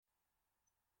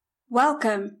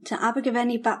Welcome to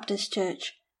Abergavenny Baptist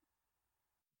Church.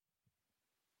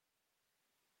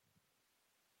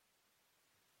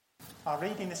 Our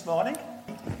reading this morning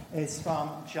is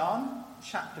from John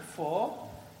chapter 4,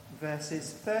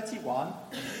 verses 31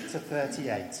 to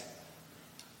 38.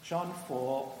 John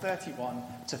 4, 31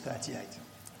 to 38.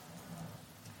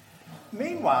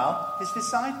 Meanwhile, his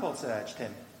disciples urged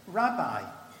him, "Rabbi,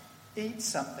 eat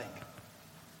something."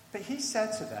 But he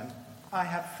said to them, "I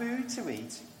have food to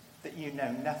eat that you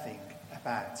know nothing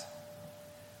about."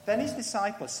 Then his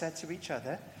disciples said to each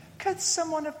other, "Could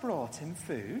someone have brought him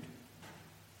food?"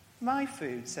 "My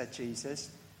food," said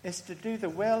Jesus, "is to do the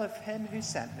will of him who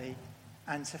sent me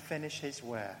and to finish his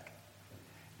work.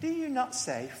 Do you not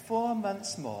say 4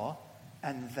 months more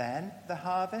and then the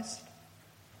harvest?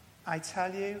 I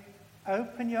tell you,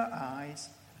 open your eyes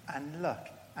and look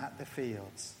at the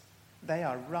fields. They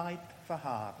are ripe for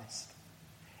harvest.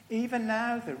 Even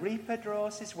now the reaper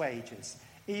draws his wages.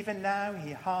 Even now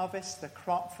he harvests the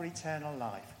crop for eternal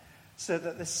life, so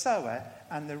that the sower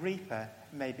and the reaper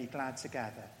may be glad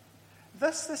together.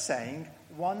 Thus the saying,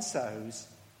 one sows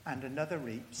and another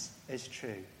reaps, is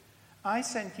true. I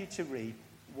sent you to reap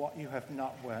what you have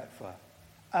not worked for.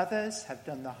 Others have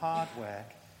done the hard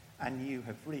work, and you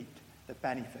have reaped the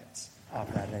benefits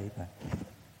of their labour."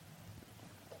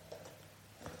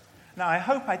 Now, I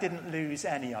hope I didn't lose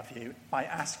any of you by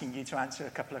asking you to answer a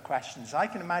couple of questions. I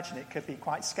can imagine it could be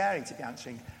quite scary to be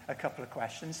answering a couple of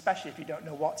questions, especially if you don't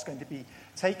know what's going to be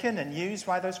taken and used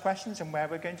by those questions and where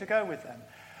we're going to go with them.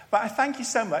 But I thank you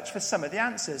so much for some of the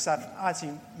answers. As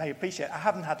you may appreciate, I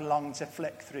haven't had long to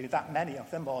flick through that many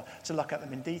of them or to look at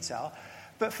them in detail.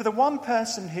 But for the one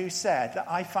person who said that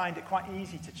I find it quite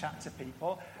easy to chat to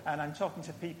people, and I'm talking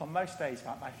to people most days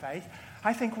about my faith,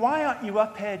 I think, why aren't you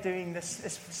up here doing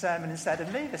this sermon instead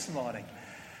of me this morning?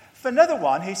 For another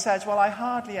one who says, well, I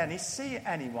hardly see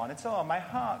anyone at all. My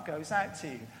heart goes out to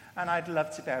you, and I'd love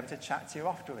to be able to chat to you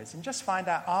afterwards and just find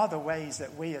out, are there ways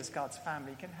that we as God's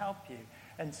family can help you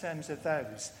in terms of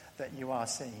those that you are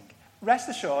seeing? Rest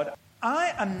assured,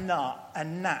 I am not a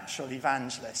natural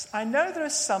evangelist. I know there are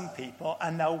some people,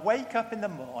 and they'll wake up in the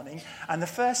morning, and the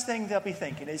first thing they'll be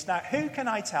thinking is, now, who can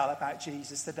I tell about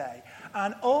Jesus today?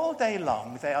 And all day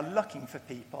long, they are looking for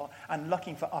people and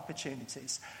looking for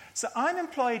opportunities. So I'm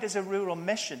employed as a rural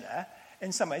missioner.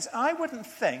 In some ways, I wouldn't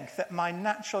think that my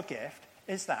natural gift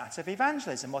is that of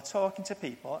evangelism, or talking to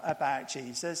people about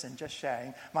Jesus and just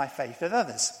sharing my faith with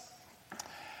others.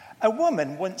 A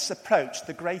woman once approached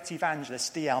the great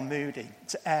evangelist D.L. Moody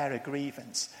to air a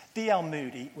grievance. D.L.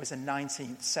 Moody was a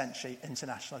 19th century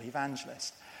international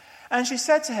evangelist. And she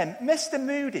said to him, "Mr.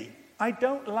 Moody, I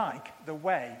don't like the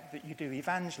way that you do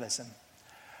evangelism."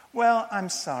 "Well, I'm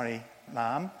sorry,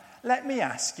 ma'am. Let me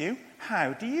ask you,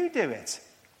 how do you do it?"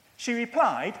 She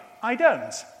replied, "I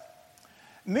don't."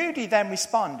 Moody then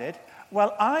responded,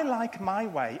 "Well, I like my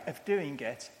way of doing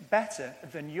it better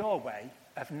than your way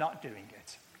of not doing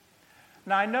it."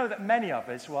 Now, I know that many of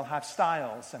us will have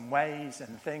styles and ways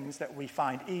and things that we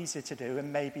find easier to do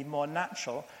and maybe more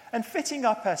natural and fitting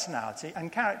our personality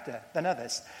and character than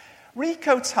others.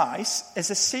 Rico Tice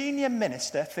is a senior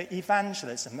minister for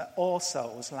evangelism at All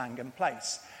Souls Langham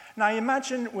Place. Now, I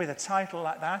imagine with a title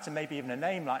like that, and maybe even a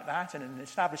name like that, and an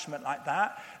establishment like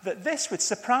that this would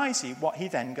surprise you, what he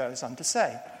then goes on to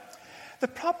say. The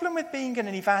problem with being an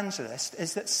evangelist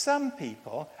is that some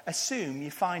people assume you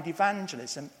find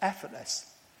evangelism effortless,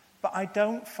 but I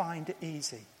don't find it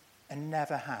easy and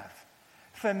never have.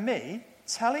 For me,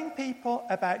 telling people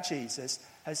about Jesus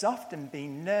has often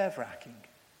been nerve-wracking,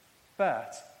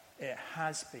 but it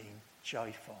has been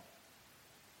joyful.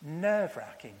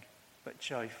 Nerve-wracking, but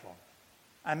joyful.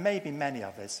 And maybe many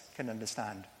of us can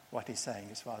understand what he's saying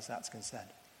as far as that's concerned.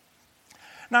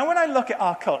 Now, when I look at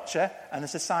our culture and the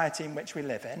society in which we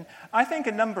live in, I think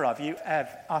a number of you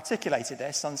have articulated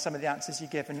this on some of the answers you've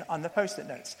given on the post-it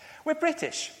notes. We're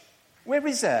British. We're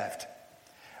reserved.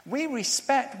 We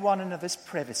respect one another's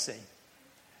privacy.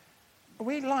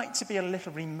 We like to be a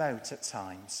little remote at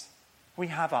times. We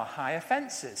have our higher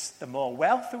fences. The more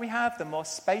wealth that we have, the more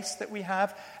space that we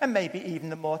have, and maybe even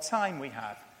the more time we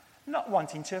have, not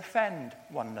wanting to offend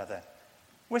one another.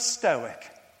 We're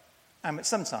stoic. And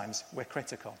sometimes we're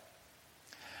critical.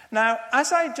 Now,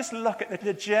 as I just look at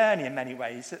the journey in many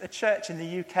ways that the church in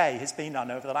the UK has been on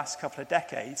over the last couple of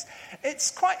decades, it's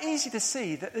quite easy to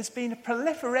see that there's been a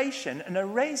proliferation and a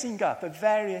raising up of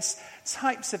various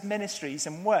types of ministries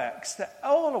and works that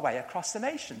all the way across the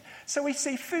nation. So we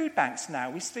see food banks now,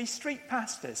 we see street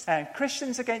pastors, and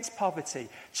Christians Against Poverty,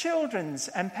 children's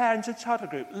and parent and toddler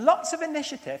group, lots of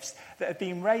initiatives that have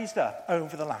been raised up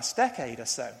over the last decade or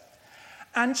so.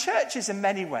 And churches, in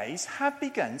many ways, have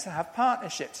begun to have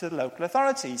partnerships with local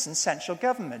authorities and central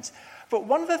government. But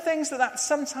one of the things that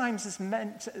sometimes has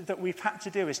meant that we've had to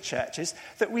do as churches,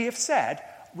 that we have said,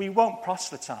 we won't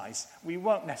proselytize. We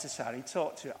won't necessarily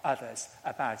talk to others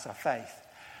about our faith.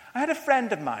 I had a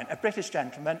friend of mine, a British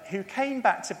gentleman, who came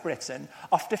back to Britain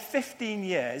after 15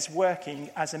 years working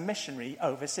as a missionary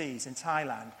overseas in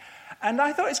Thailand. And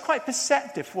I thought it was quite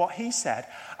perceptive what he said.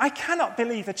 I cannot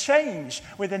believe a change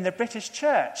within the British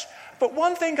church. But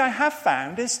one thing I have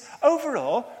found is,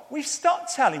 overall, we've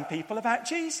stopped telling people about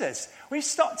Jesus. We've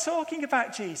stopped talking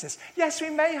about Jesus. Yes, we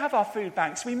may have our food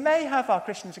banks. We may have our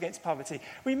Christians Against Poverty.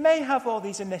 We may have all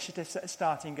these initiatives that are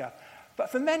starting up. But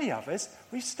for many of us,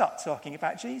 we've stopped talking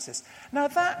about Jesus. Now,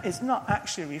 that is not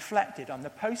actually reflected on the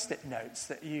Post-it notes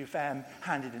that you've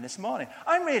handed in this morning.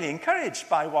 I'm really encouraged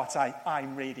by what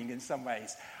I'm reading in some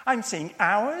ways. I'm seeing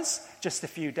hours, just a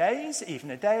few days, even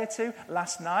a day or two,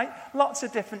 last night, lots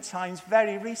of different times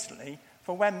very recently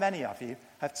for when many of you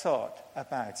have talked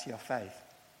about your faith.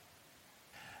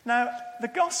 Now, the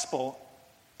gospel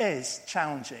is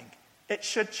challenging. It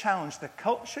should challenge the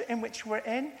culture in which we're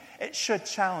in. It should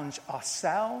challenge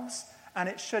ourselves. And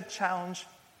it should challenge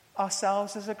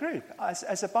ourselves as a group,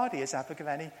 as a body, as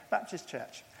Abergavenny Baptist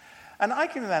Church. And I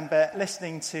can remember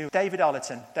listening to David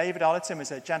Ollerton. David Ollerton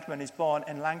was a gentleman who's born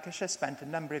in Lancashire, spent a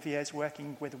number of years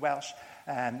working with Welsh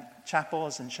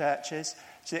chapels and churches,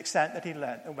 to the extent that he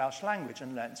learnt the Welsh language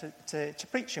and learnt to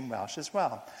preach in Welsh as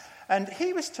well. And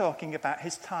he was talking about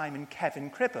his time in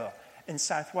Cefn Cribwr in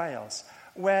South Wales,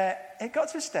 where it got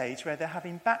to a stage where they're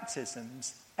having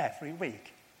baptisms every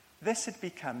week. This had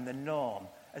become the norm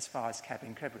as far as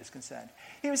Cefn Cribwr is concerned.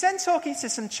 He was then talking to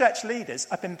some church leaders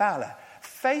up in Bala,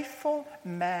 faithful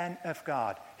men of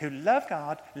God, who loved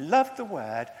God, loved the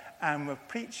word, and were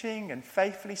preaching and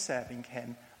faithfully serving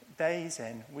him days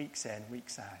in, weeks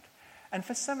out. And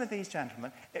for some of these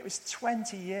gentlemen, it was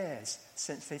 20 years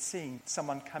since they'd seen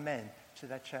someone come in to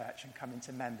their church and come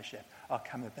into membership or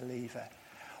come a believer.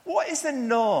 What is the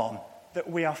norm that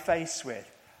we are faced with?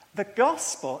 The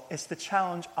gospel is to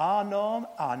challenge our norm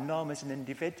as an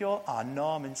individual, our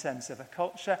norm in terms of a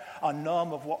culture, our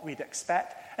norm of what we'd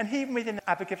expect. And even within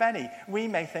Abergavenny, we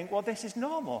may think, well, this is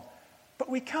normal. But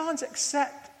we can't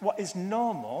accept what is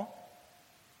normal.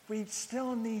 We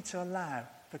still need to allow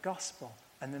the gospel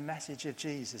and the message of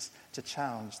Jesus to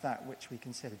challenge that which we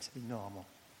consider to be normal.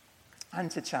 And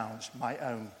to challenge my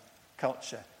own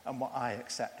culture and what I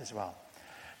accept as well.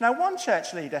 Now, one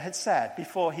church leader had said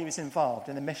before he was involved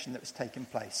in a mission that was taking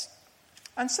place,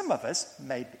 and some of us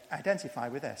may identify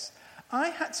with this, I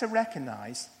had to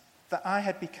recognize that I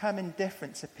had become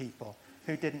indifferent to people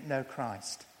who didn't know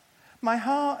Christ. My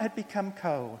heart had become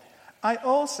cold. I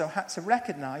also had to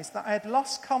recognize that I had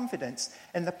lost confidence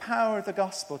in the power of the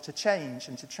gospel to change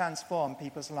and to transform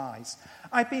people's lives.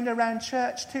 I'd been around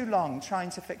church too long trying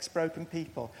to fix broken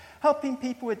people, helping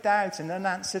people with doubt and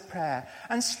unanswered prayer,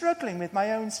 and struggling with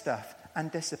my own stuff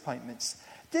and disappointments.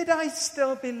 Did I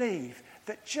still believe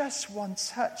that just one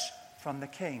touch from the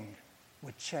King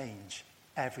would change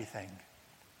everything?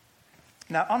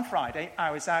 Now, on Friday, I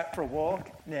was out for a walk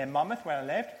near Monmouth, where I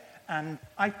lived, and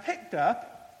I picked up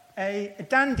a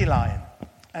dandelion.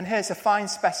 And here's a fine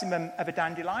specimen of a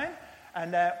dandelion.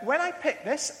 And when I picked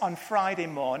this on Friday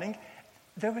morning,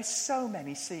 there were so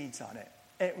many seeds on it.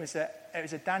 It was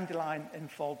a dandelion in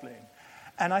full bloom.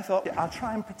 And I thought, I'll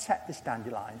try and protect this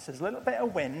dandelion. So there's a little bit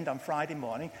of wind on Friday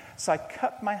morning, so I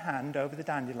cupped my hand over the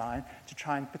dandelion to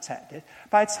try and protect it.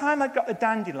 By the time I got the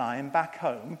dandelion back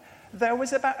home, there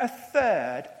was about a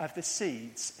third of the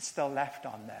seeds still left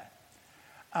on there.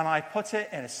 And I put it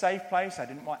in a safe place. I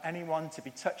didn't want anyone to be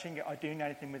touching it or doing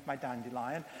anything with my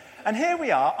dandelion. And here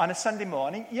we are on a Sunday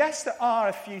morning. Yes, there are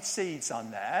a few seeds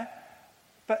on there,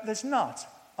 but there's not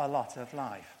a lot of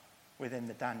life within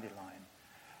the dandelion.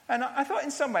 And I thought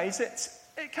in some ways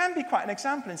it can be quite an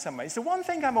example in some ways. The one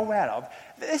thing I'm aware of,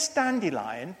 this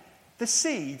dandelion, the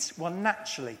seeds will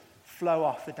naturally flow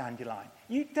off the dandelion.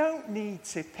 You don't need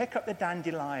to pick up the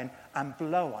dandelion and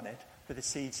blow on it for the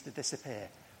seeds to disappear.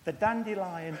 The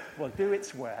dandelion will do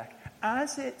its work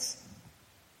as it's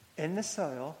in the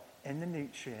soil, in the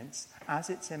nutrients,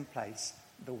 as it's in place.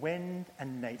 The wind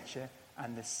and nature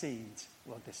and the seeds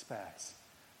will disperse.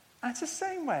 And it's the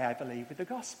same way, I believe, with the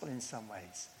gospel in some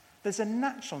ways. There's a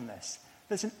naturalness,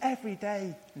 there's an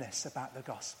everydayness about the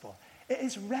gospel. It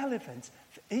is relevant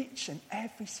for each and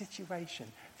every situation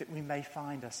that we may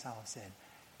find ourselves in.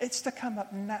 It's to come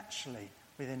up naturally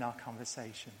within our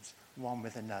conversations, one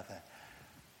with another.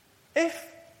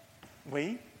 If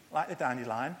we, like the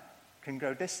dandelion, can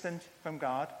grow distant from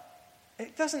God,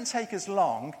 it doesn't take us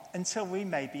long until we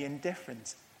may be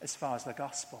indifferent as far as the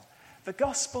gospel. The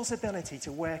gospel's ability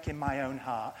to work in my own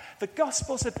heart, the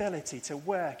gospel's ability to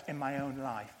work in my own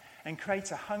life and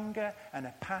create a hunger and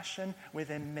a passion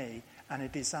within me and a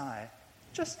desire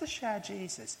just to share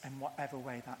Jesus in whatever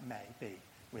way that may be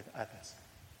with others.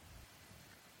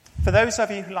 For those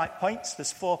of you who like points,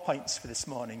 there's 4 points for this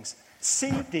morning's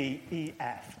C, D, E,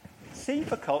 F. C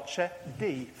for culture,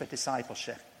 D for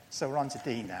discipleship. So we're on to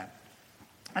D now.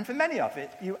 And for many of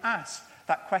it, you ask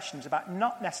that questions about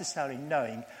not necessarily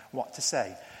knowing what to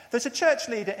say. There's a church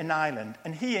leader in Ireland,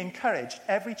 and he encouraged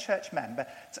every church member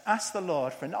to ask the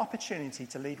Lord for an opportunity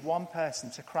to lead one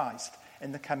person to Christ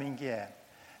in the coming year.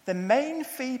 The main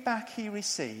feedback he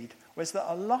received was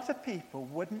that a lot of people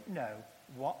wouldn't know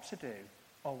what to do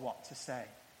or what to say.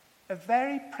 A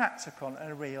very practical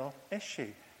and a real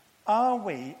issue. Are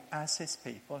we, as his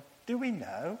people, do we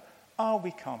know? Are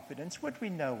we confident? Would we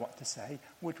know what to say?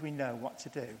 Would we know what to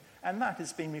do? And that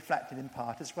has been reflected in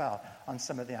part as well on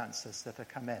some of the answers that have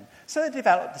come in. So they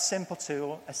developed a simple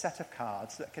tool, a set of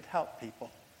cards that could help people.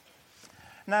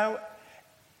 Now,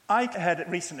 I heard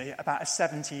recently about a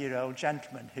 70-year-old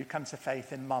gentleman who came to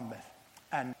faith in Monmouth.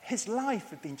 And his life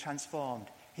had been transformed.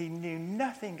 He knew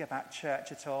nothing about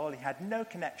church at all. He had no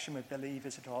connection with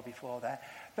believers at all before there.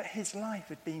 But his life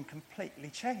had been completely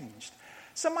changed.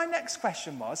 So my next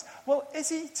question was, well, is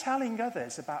he telling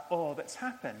others about all that's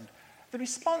happened? The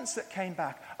response that came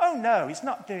back, oh no, he's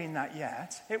not doing that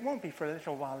yet. It won't be for a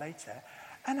little while later.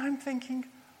 And I'm thinking,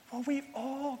 well, we've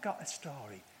all got a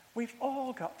story. We've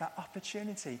all got that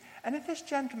opportunity. And if this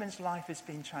gentleman's life has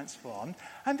been transformed,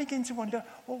 I'm beginning to wonder,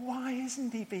 well, why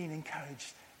isn't he being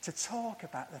encouraged to talk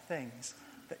about the things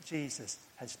that Jesus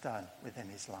has done within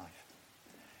his life?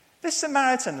 This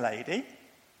Samaritan lady,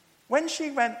 when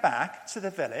she went back to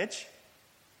the village,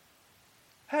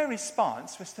 her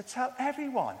response was to tell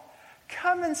everyone,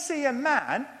 come and see a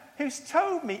man who's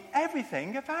told me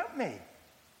everything about me.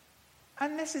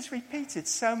 And this is repeated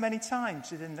so many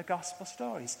times within the gospel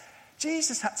stories.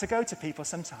 Jesus had to go to people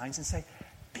sometimes and say,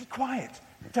 be quiet.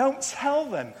 Don't tell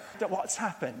them that what's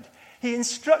happened. He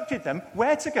instructed them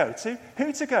where to go to,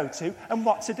 who to go to, and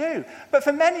what to do. But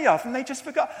for many of them, they just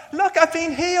forgot. Look, I've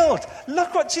been healed.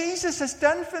 Look what Jesus has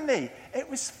done for me. It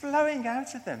was flowing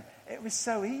out of them. It was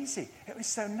so easy. It was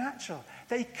so natural.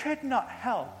 They could not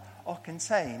help or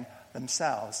contain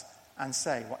themselves and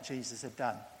say what Jesus had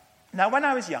done. Now, when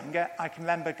I was younger, I can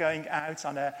remember going out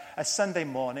on a Sunday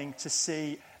morning to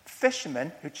see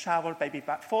fishermen who travelled maybe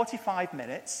about 45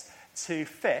 minutes to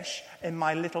fish in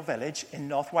my little village in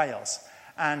North Wales.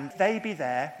 And they'd be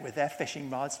there with their fishing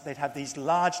rods. They'd have these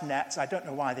large nets. I don't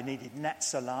know why they needed nets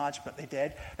so large, but they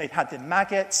did. They'd have their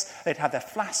maggots. They'd have their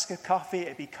flask of coffee.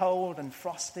 It'd be cold and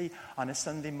frosty on a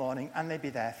Sunday morning, and they'd be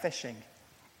there fishing.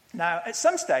 Now, at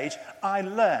some stage, I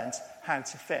learned how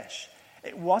to fish.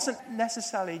 It wasn't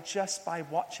necessarily just by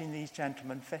watching these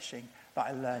gentlemen fishing that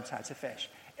I learned how to fish.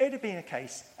 It had been a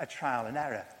case of trial and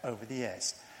error over the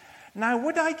years. Now,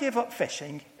 would I give up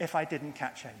fishing if I didn't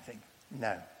catch anything?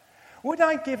 No. Would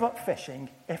I give up fishing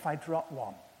if I dropped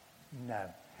one? No.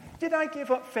 Did I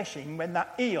give up fishing when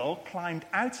that eel climbed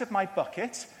out of my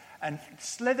bucket and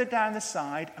slithered down the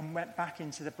side and went back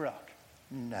into the brook?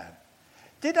 No.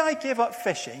 Did I give up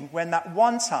fishing when that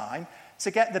one time, to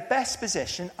get the best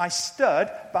position, I stood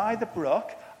by the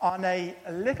brook on a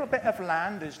little bit of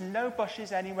land, there's no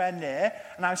bushes anywhere near,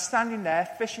 and I was standing there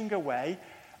fishing away.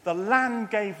 The land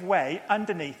gave way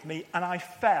underneath me, and I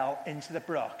fell into the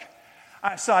brook.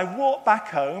 So I walked back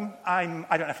home. I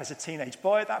don't know if I was a teenage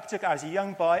boy at that particular, I was a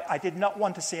young boy. I did not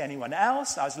want to see anyone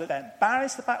else. I was a little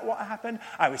embarrassed about what happened.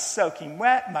 I was soaking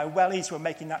wet. My wellies were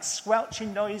making that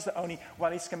squelching noise that only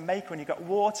wellies can make when you've got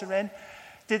water in.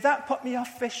 Did that put me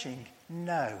off fishing?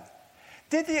 No.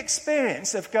 Did the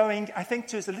experience of going, I think,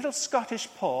 to a little Scottish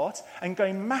port and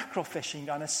going mackerel fishing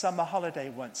on a summer holiday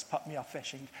once put me off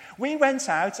fishing? We went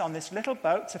out on this little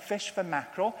boat to fish for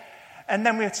mackerel, and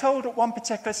then we were told at one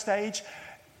particular stage,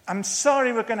 I'm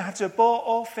sorry, we're going to have to abort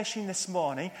all fishing this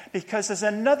morning because there's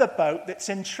another boat that's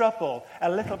in trouble a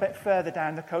little bit further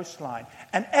down the coastline,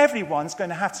 and everyone's going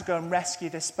to have to go and rescue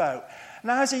this boat.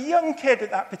 Now, as a young kid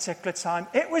at that particular time,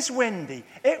 it was windy,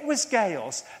 it was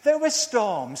gales, there were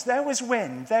storms, there was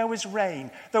wind, there was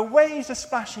rain, the waves were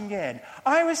splashing in.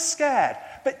 I was scared,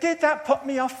 but did that put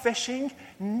me off fishing?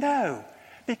 No,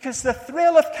 because the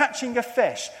thrill of catching a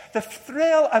fish, the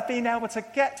thrill of being able to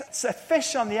get a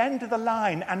fish on the end of the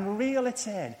line and reel it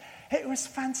in, it was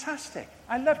fantastic.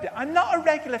 I loved it. I'm not a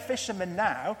regular fisherman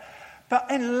now, but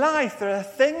in life, there are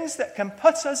things that can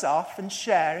put us off and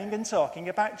sharing and talking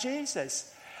about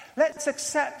Jesus. Let's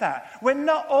accept that. We're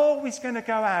not always going to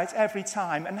go out every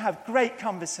time and have great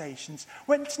conversations.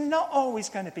 It's not always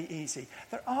going to be easy.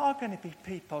 There are going to be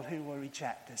people who will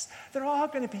reject us. There are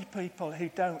going to be people who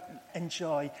don't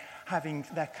enjoy having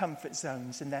their comfort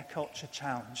zones and their culture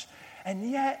challenged. And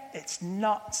yet, it's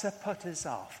not to put us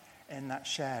off in that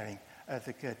sharing of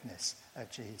the goodness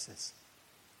of Jesus.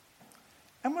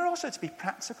 And we're also to be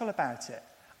practical about it.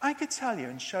 I could tell you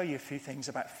and show you a few things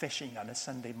about fishing on a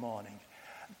Sunday morning.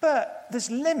 But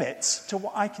there's limits to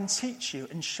what I can teach you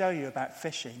and show you about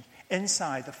fishing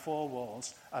inside the four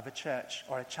walls of a church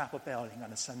or a chapel building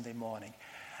on a Sunday morning.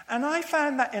 And I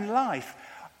found that in life,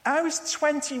 I was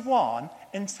 21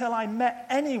 until I met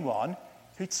anyone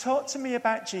who talked to me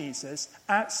about Jesus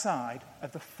outside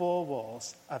of the four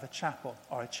walls of a chapel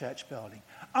or a church building.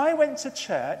 I went to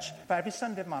church about every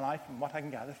Sunday of my life, from what I can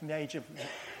gather, from the age of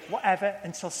whatever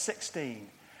until 16.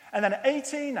 And then at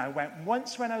 18, I went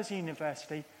once when I was at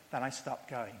university, then I stopped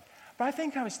going. But I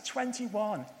think I was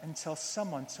 21 until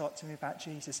someone talked to me about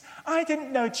Jesus. I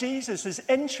didn't know Jesus was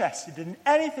interested in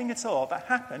anything at all that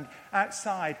happened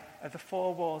outside of the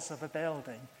four walls of a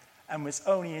building and was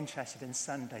only interested in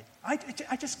Sunday. I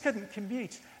just couldn't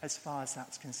commute as far as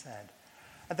that's concerned.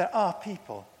 And there are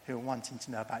people who are wanting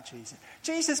to know about Jesus.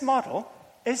 Jesus' model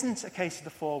isn't a case of the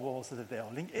four walls of the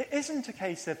building. It isn't a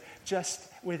case of just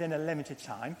within a limited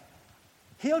time.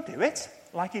 He'll do it,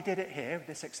 like he did it here with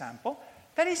this example.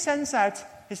 Then he sends out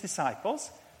his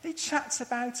disciples. He chats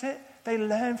about it. They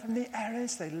learn from the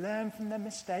errors. They learn from their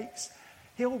mistakes.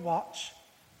 He'll watch.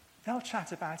 They'll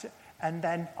chat about it. And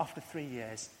then after 3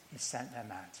 years, he sent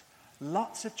them out.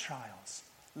 Lots of trials.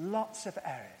 Lots of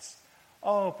errors.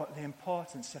 Oh, but the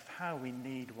importance of how we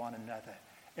need one another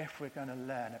if we're going to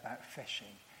learn about fishing,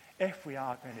 if we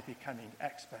are going to be becoming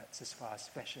experts as far as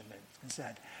fishing is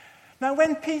concerned. Now,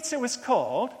 when Peter was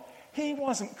called, he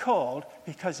wasn't called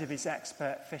because of his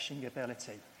expert fishing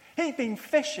ability. He'd been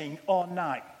fishing all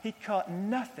night. He caught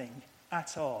nothing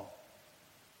at all.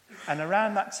 And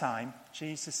around that time,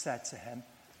 Jesus said to him,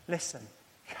 "Listen,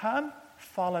 come,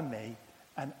 follow me,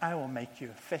 and I will make you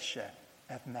a fisher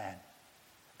of men."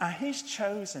 And he's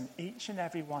chosen each and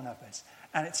every one of us.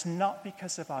 And it's not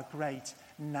because of our great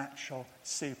natural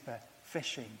super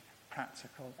fishing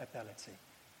practical ability.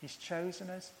 He's chosen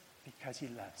us because he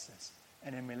loves us.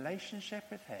 And in relationship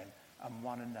with him and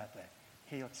one another,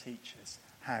 he'll teach us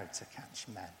how to catch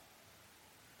men.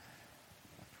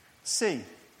 C,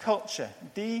 culture.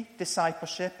 D,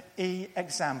 discipleship. E,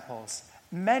 examples.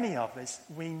 Many of us,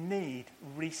 we need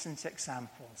recent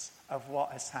examples of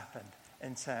what has happened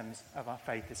in terms of our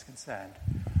faith is concerned.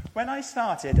 When I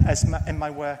started in my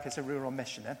work as a rural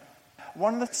missioner,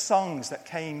 one of the songs that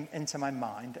came into my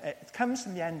mind, it comes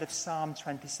from the end of Psalm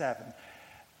 27.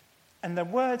 And the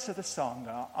words of the song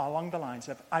are along the lines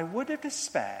of, "I would have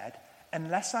despaired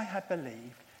unless I had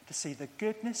believed to see the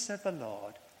goodness of the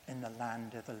Lord in the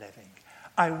land of the living."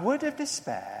 I would have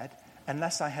despaired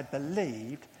unless I had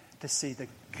believed to see the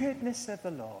goodness of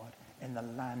the Lord in the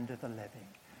land of the living.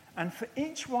 And for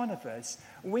each one of us,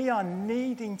 we are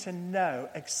needing to know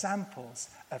examples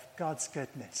of God's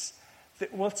goodness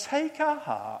that will take our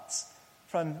hearts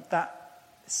from that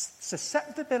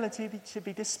susceptibility to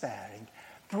be despairing,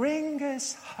 bring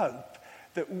us hope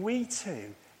that we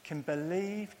too can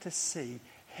believe to see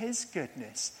his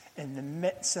goodness in the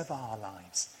midst of our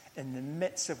lives, in the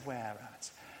midst of where we're at.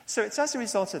 So it's as a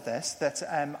result of this that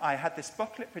I had this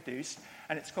booklet produced,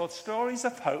 and it's called Stories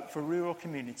of Hope for Rural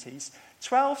Communities,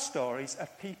 12 stories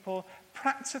of people,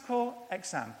 practical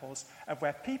examples of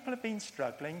where people have been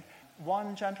struggling.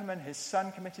 One gentleman, his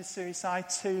son committed suicide.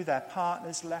 2, their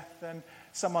partners left them.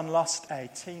 Someone lost a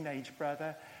teenage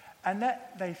brother. And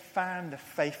that they found the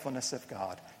faithfulness of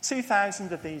God.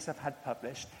 2,000 of these have had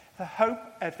published. The hope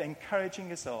of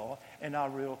encouraging us all in our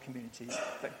rural communities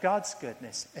that God's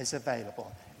goodness is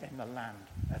available in the land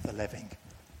of the living.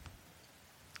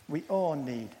 We all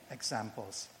need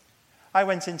examples. I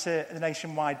went into the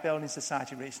Nationwide Building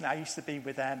Society recently. I used to be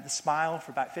with the Smile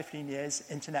for about 15 years,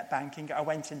 internet banking. I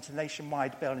went into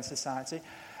Nationwide Building Society.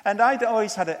 And I'd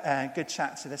always had a good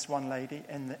chat to this one lady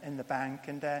in the bank.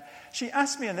 And she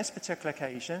asked me on this particular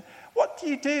occasion, "What do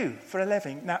you do for a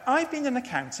living?" Now, I've been an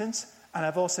accountant, and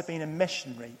I've also been a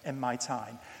missionary in my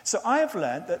time. So I have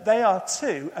learned that they are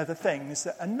two of the things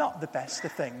that are not the best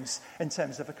of things in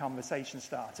terms of a conversation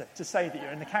starter, to say that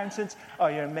you're an accountant or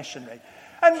you're a missionary.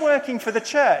 And working for the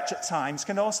church at times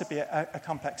can also be a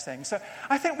complex thing. So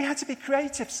I think we have to be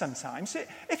creative sometimes.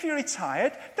 If you're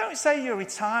retired, don't say you're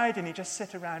retired and you just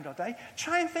sit around all day.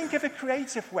 Try and think of a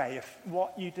creative way of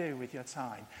what you do with your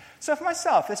time. So for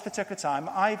myself, this particular time,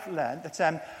 I've learned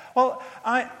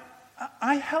that,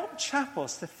 I help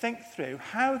chapels to think through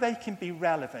how they can be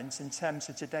relevant in terms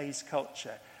of today's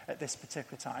culture at this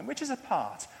particular time, which is a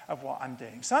part of what I'm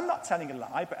doing. So I'm not telling a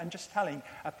lie, but I'm just telling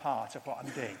a part of what I'm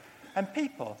doing. And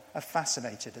people are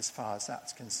fascinated as far as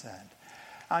that's concerned.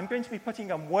 I'm going to be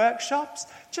putting on workshops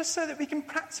just so that we can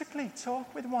practically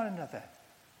talk with one another.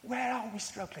 Where are we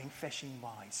struggling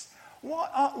fishing-wise?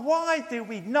 Why do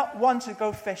we not want to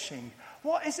go fishing?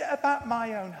 What is it about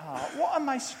my own heart? What am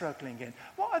I struggling in?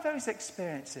 What are those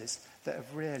experiences that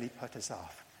have really put us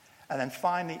off? And then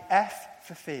finally, F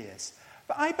for fears.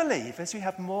 But I believe as we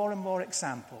have more and more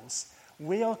examples,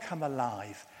 we'll come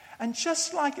alive. And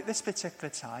just like at this particular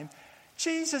time,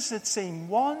 Jesus had seen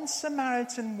one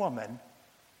Samaritan woman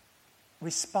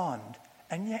respond,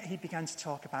 and yet he began to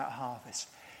talk about harvest.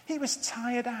 He was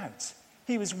tired out.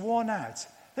 He was worn out.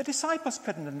 The disciples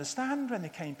couldn't understand when they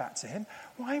came back to him.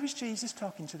 Why was Jesus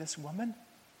talking to this woman?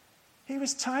 He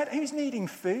was tired. He was needing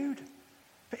food.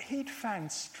 But he'd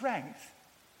found strength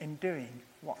in doing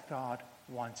what God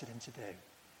wanted him to do.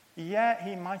 Yeah,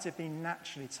 he might have been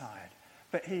naturally tired,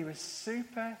 but he was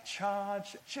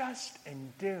supercharged just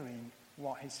in doing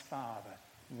what his Father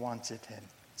wanted him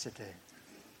to do.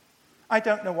 I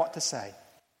don't know what to say.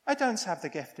 I don't have the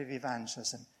gift of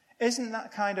evangelism. Isn't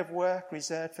that kind of work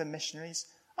reserved for missionaries?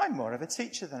 I'm more of a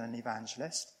teacher than an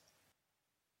evangelist.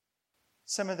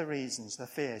 Some of the reasons, the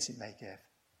fears you may give.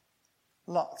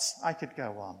 Lots, I could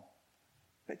go on.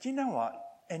 But do you know what?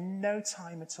 In no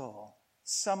time at all,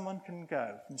 someone can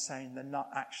go from saying they're not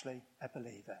actually a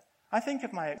believer. I think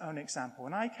of my own example.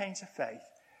 When I came to faith,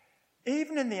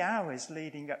 even in the hours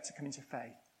leading up to coming to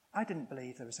faith, I didn't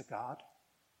believe there was a God.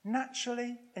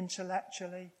 Naturally,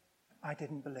 intellectually, I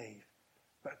didn't believe.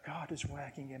 But God was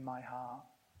working in my heart.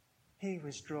 He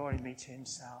was drawing me to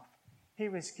himself. He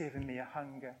was giving me a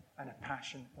hunger and a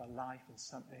passion for life and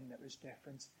something that was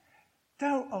different.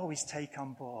 Don't always take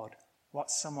on board what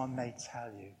someone may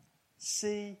tell you.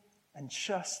 See and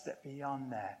trust that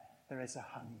beyond there is a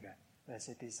hunger, there's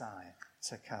a desire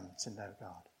to come to know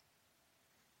God.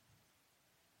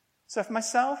 So for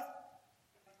myself,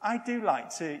 I do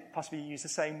like to possibly use the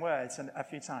same words a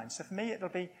few times. So for me, it'll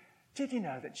be, did you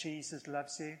know that Jesus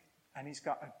loves you and he's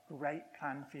got a great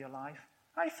plan for your life?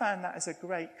 I found that as a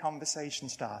great conversation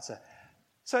starter.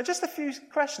 So just a few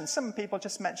questions. Some people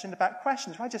just mentioned about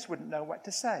questions. I just wouldn't know what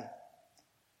to say.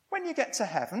 When you get to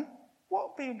heaven,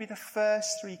 what will be the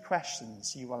first 3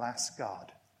 questions you will ask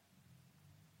God?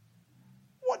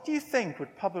 What do you think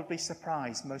would probably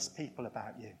surprise most people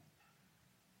about you?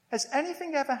 Has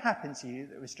anything ever happened to you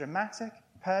that was dramatic,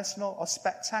 personal, or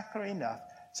spectacular enough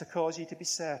to cause you to be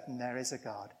certain there is a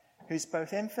God who's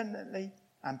both infinitely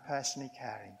and personally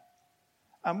caring?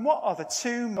 And what are the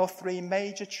 2 or 3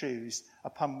 major truths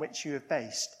upon which you have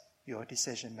based your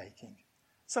decision making?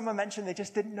 Someone mentioned they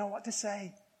just didn't know what to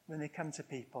say when they come to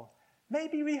people.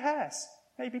 Maybe rehearse,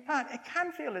 maybe plan. It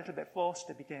can feel a little bit forced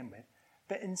to begin with,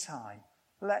 but in time,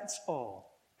 let's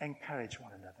all encourage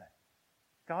one another.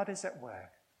 God is at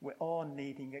work. We're all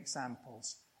needing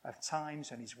examples of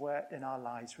times when he's worked in our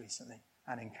lives recently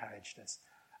and encouraged us.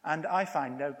 And I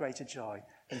find no greater joy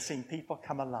than seeing people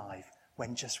come alive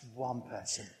when just one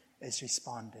person is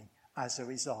responding as a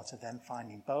result of them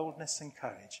finding boldness and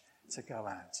courage to go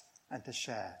out and to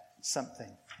share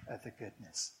something of the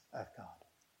goodness of God.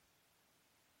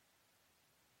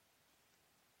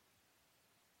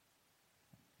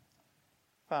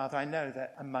 Father, I know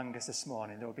that among us this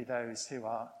morning there will be those who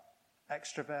are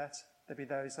extroverts, there'll be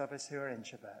those of us who are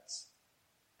introverts.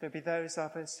 There'll be those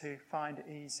of us who find it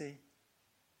easy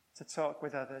to talk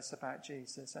with others about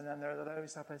Jesus, and then there are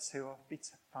those of us who will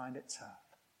find it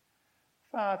tough.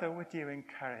 Father, would you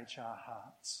encourage our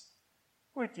hearts?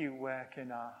 Would you work in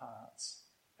our hearts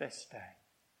this day?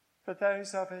 For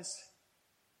those of us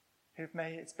who've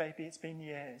maybe it's been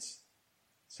years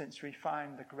since we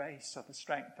found the grace or the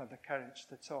strength or the courage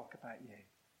to talk about you,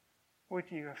 would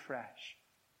you afresh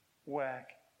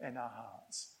work in our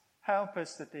hearts? Help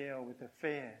us to deal with the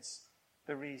fears,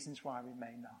 the reasons why we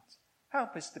may not.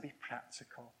 Help us to be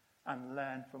practical and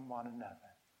learn from one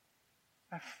another.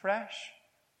 Afresh,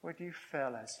 would you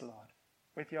fill us, Lord,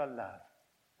 with your love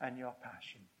and your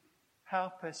passion.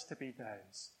 Help us to be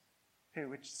those who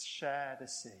would share the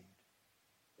seed,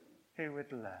 who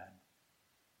would learn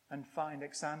and find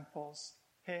examples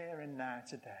here and now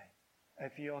today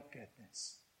of your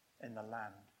goodness in the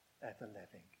land of the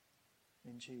living.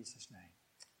 In Jesus' name,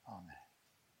 amen.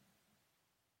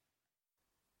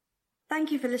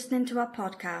 Thank you for listening to our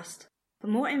podcast. For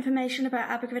more information about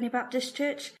Abergavenny Baptist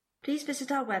Church, please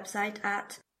visit our website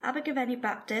at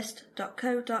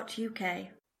abergavennybaptist.co.uk.